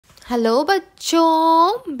Hello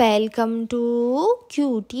बच्चों, welcome to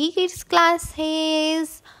cutie kids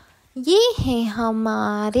classes. ये हैं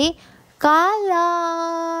हमारे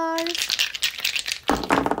कलर।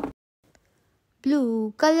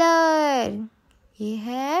 ब्लू कलर, ये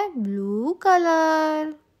है ब्लू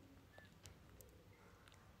कलर।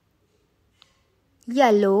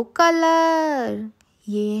 येलो कलर,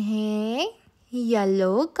 ये है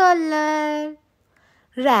येलो कलर।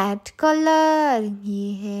 रेड कलर,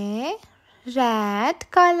 ये है रेड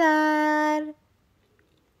कलर।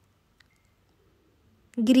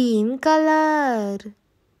 ग्रीन कलर,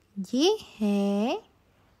 ये है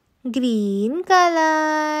ग्रीन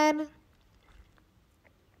कलर।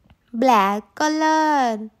 ब्लैक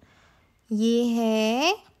कलर, ये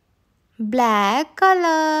है ब्लैक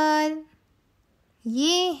कलर।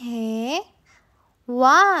 ये है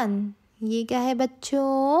वन, ये क्या है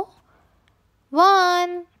बच्चों?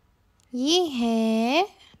 वन। ये है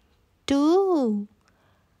टू,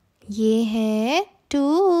 ये है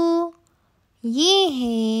टू। ये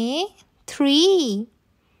है थ्री,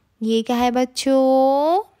 ये क्या है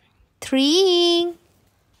बच्चों? थ्री।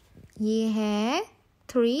 ये है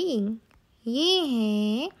थ्री। ये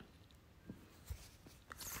है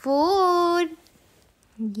फोर,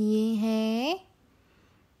 ये है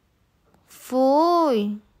फोर।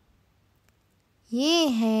 ये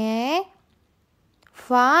है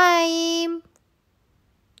फाइव,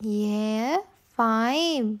 ये है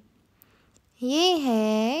फाइव। ये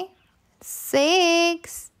है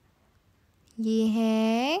सिक्स, ये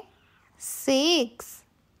है सिक्स।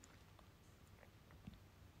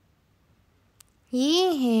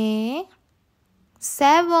 ये है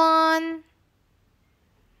सेवन,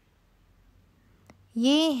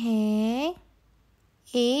 ये है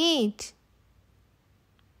एट।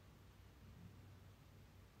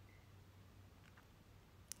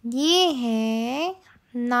 ये है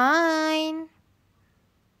नाइन,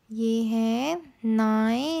 ये है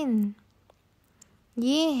नाइन।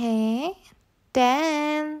 ये है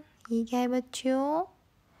टेन, ये क्या है बच्चों?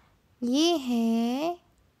 ये है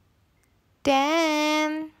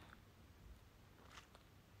टेन।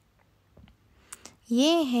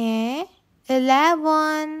 ये है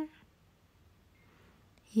 11,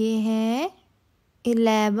 ये है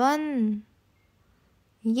 11।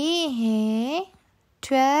 ये है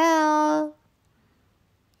 12,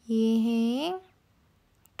 ये है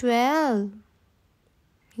 12।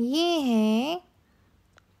 ये है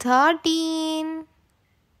 13,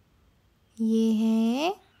 ये है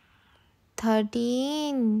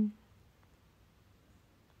 13।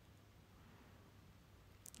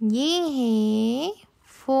 ये है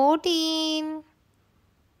 14,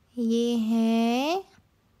 ये है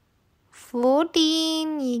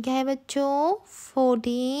 14। ये क्या है बच्चों?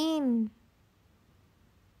 14।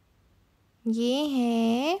 ये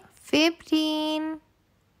है 15,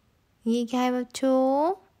 ये क्या है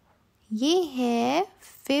बच्चों? ये है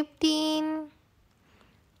 15।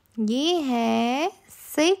 ये है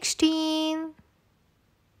 16,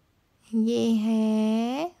 ये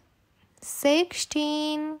है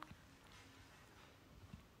 16।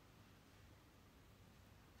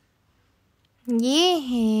 ये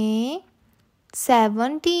है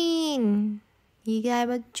 17, ये क्या है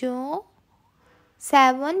बच्चों?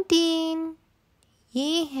 17।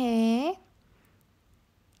 ये है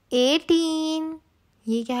 18,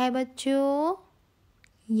 ये क्या है बच्चों?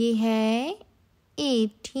 ये है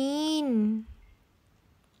 18।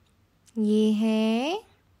 ये है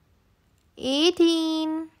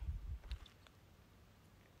 18।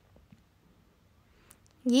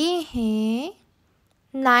 ये है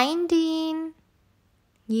 19,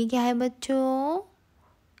 ये क्या है बच्चों?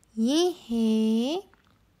 ये है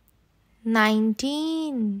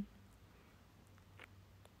 19।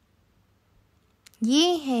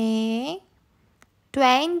 ये है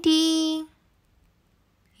 20,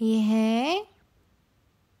 ये है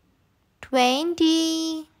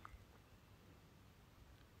 20।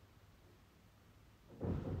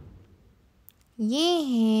 ये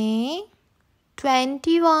है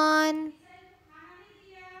 21।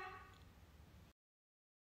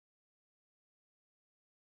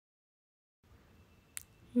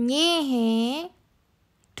 ये है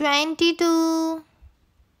 22,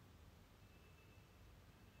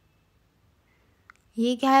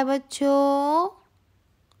 ये क्या है बच्चों?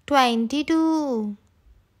 22।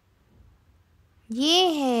 ये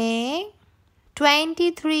है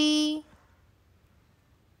 23,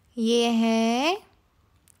 ये है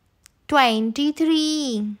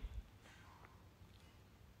 23।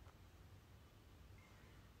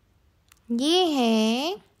 ये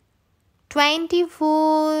है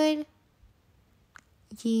 24,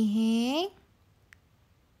 ये है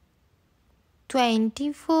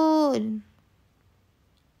 24.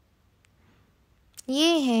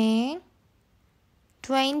 ये है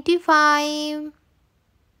 25.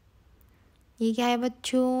 ये क्या है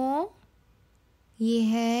बच्चों? ये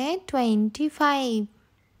है 25.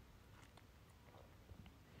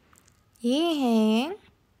 ये है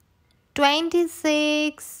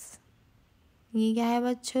 26. ये क्या है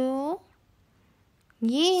बच्चों?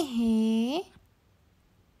 ये है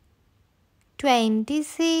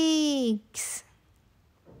 26.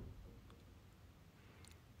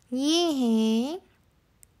 ये है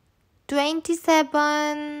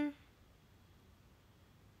 27.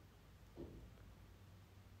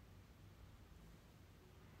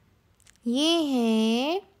 ये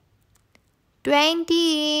है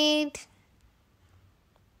 28.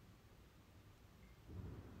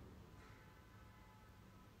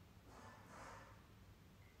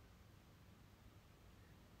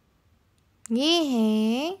 ये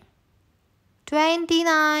है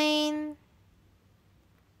 29.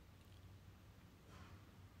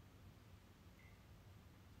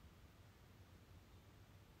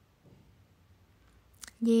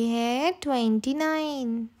 ये है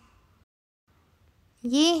 29.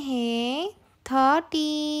 ये है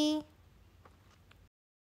 30.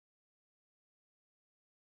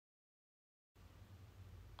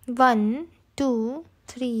 1 2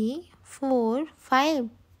 3 4 5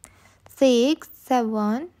 6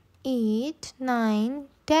 7 8 9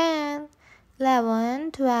 10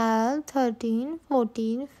 11 12 13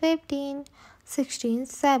 14 15 16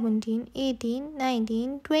 17 18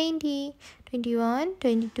 19 20 21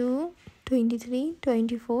 22 23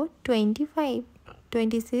 24 25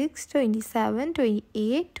 26 27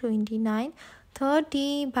 28 29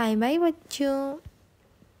 30. बाय बाय बच्चों.